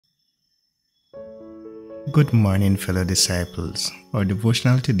Good morning, fellow disciples. Our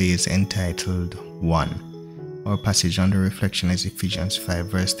devotional today is entitled 1. Our passage under reflection is Ephesians 5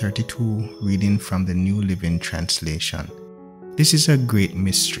 verse 32, reading from the New Living Translation. This is a great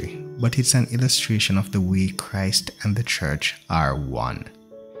mystery, but it's an illustration of the way Christ and the church are one.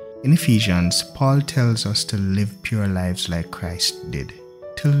 In Ephesians, Paul tells us to live pure lives like Christ did,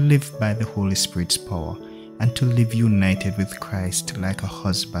 to live by the Holy Spirit's power, and to live united with Christ like a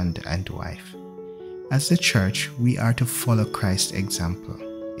husband and wife. As the church, we are to follow Christ's example.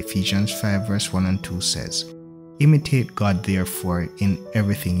 Ephesians 5 verse 1 and 2 says, "Imitate God therefore in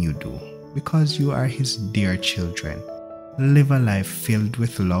everything you do, because you are His dear children. Live a life filled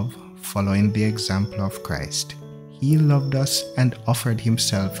with love, following the example of Christ. He loved us and offered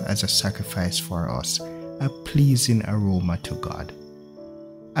Himself as a sacrifice for us, a pleasing aroma to God."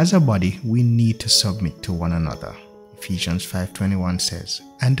 As a body, we need to submit to one another. Ephesians 5:21 says,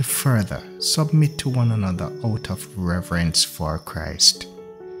 "And further, submit to one another out of reverence for Christ."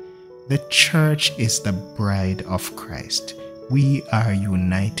 The church is the bride of Christ. We are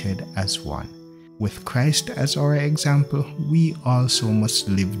united as one. With Christ as our example, we also must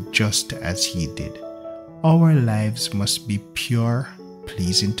live just as He did. Our lives must be pure,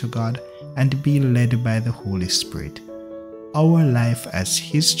 pleasing to God, and be led by the Holy Spirit. Our life as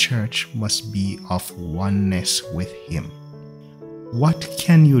His church must be of oneness with Him. What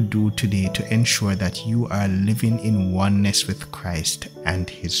can you do today to ensure that you are living in oneness with Christ and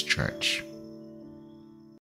His church?